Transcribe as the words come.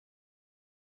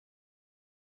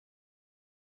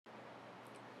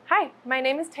Hi, my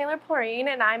name is Taylor Plorin,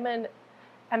 and I'm an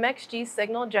MXG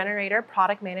signal generator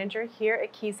product manager here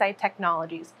at Keysight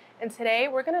Technologies. And today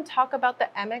we're going to talk about the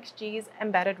MXG's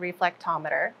embedded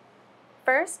reflectometer.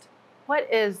 First,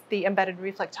 what is the embedded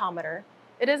reflectometer?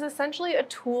 It is essentially a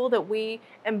tool that we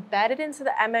embedded into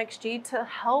the MXG to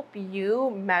help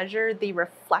you measure the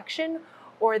reflection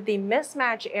or the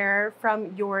mismatch error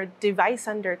from your device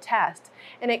under test.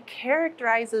 And it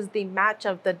characterizes the match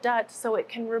of the DUT so it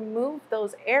can remove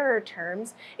those error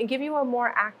terms and give you a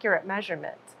more accurate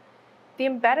measurement. The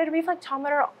embedded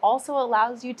reflectometer also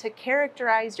allows you to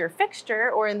characterize your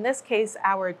fixture, or in this case,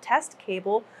 our test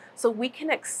cable, so we can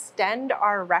extend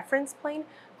our reference plane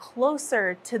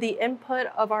closer to the input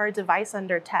of our device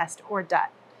under test, or DUT.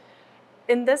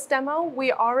 In this demo,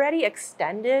 we already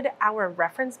extended our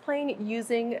reference plane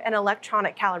using an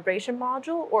electronic calibration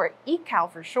module, or eCal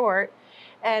for short.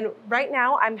 And right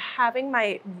now I'm having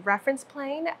my reference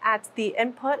plane at the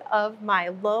input of my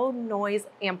low noise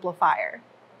amplifier.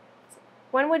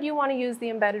 When would you want to use the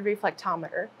embedded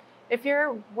reflectometer? If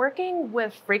you're working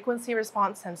with frequency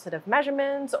response sensitive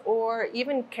measurements or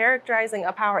even characterizing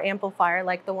a power amplifier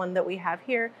like the one that we have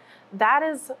here, that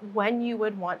is when you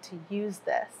would want to use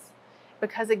this,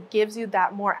 because it gives you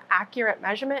that more accurate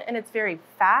measurement and it's very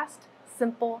fast,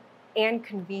 simple, and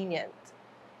convenient.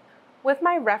 With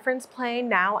my reference plane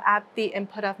now at the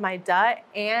input of my DUT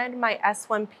and my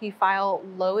S1P file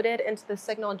loaded into the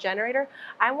signal generator,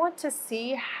 I want to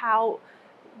see how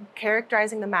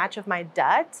characterizing the match of my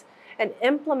DUT and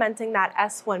implementing that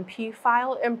S1P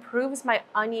file improves my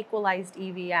unequalized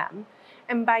EVM.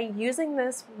 And by using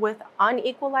this with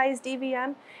unequalized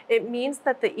EVM, it means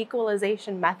that the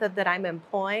equalization method that I'm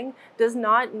employing does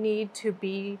not need to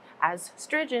be as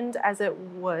stringent as it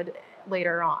would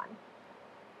later on.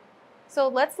 So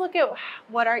let's look at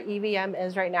what our EVM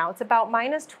is right now. It's about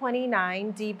minus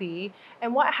 29 dB.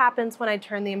 And what happens when I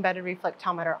turn the embedded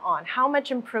reflectometer on? How much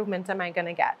improvement am I going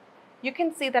to get? You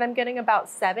can see that I'm getting about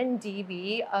 7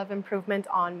 dB of improvement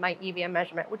on my EVM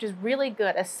measurement, which is really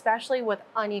good, especially with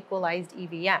unequalized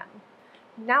EVM.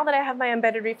 Now that I have my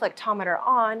embedded reflectometer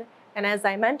on, and as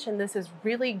I mentioned, this is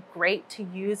really great to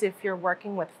use if you're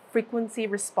working with frequency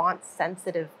response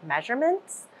sensitive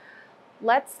measurements,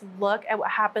 let's look at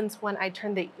what happens when I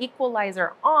turn the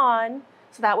equalizer on,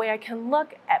 so that way I can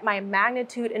look at my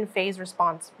magnitude and phase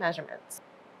response measurements.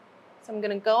 So I'm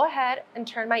going to go ahead and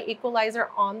turn my equalizer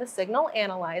on the signal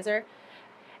analyzer.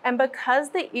 And because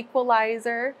the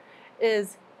equalizer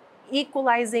is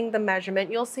equalizing the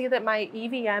measurement, you'll see that my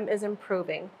EVM is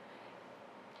improving.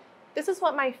 This is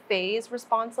what my phase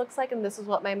response looks like, and this is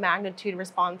what my magnitude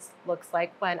response looks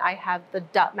like when I have the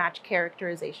DUT match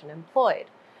characterization employed.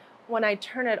 When I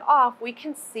turn it off, we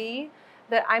can see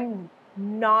that I'm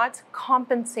not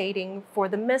compensating for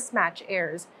the mismatch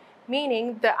errors,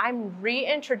 meaning that I'm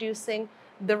reintroducing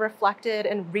the reflected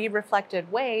and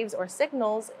re-reflected waves or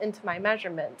signals into my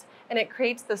measurement, and it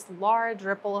creates this large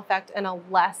ripple effect and a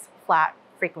less flat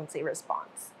frequency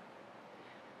response.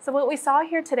 So what we saw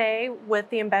here today with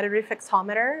the embedded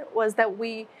reflectometer was that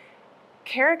we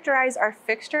characterize our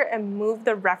fixture and move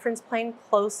the reference plane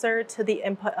closer to the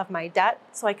input of my DUT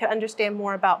so I could understand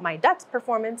more about my DUT's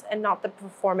performance and not the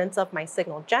performance of my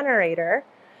signal generator.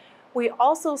 We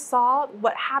also saw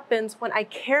what happens when I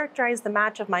characterize the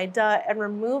match of my DUT and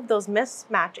remove those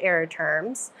mismatch error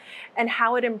terms, and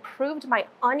how it improved my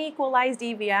unequalized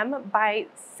EVM by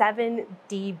 7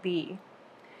 dB.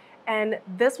 And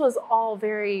this was all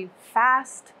very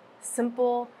fast,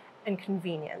 simple, and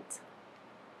convenient.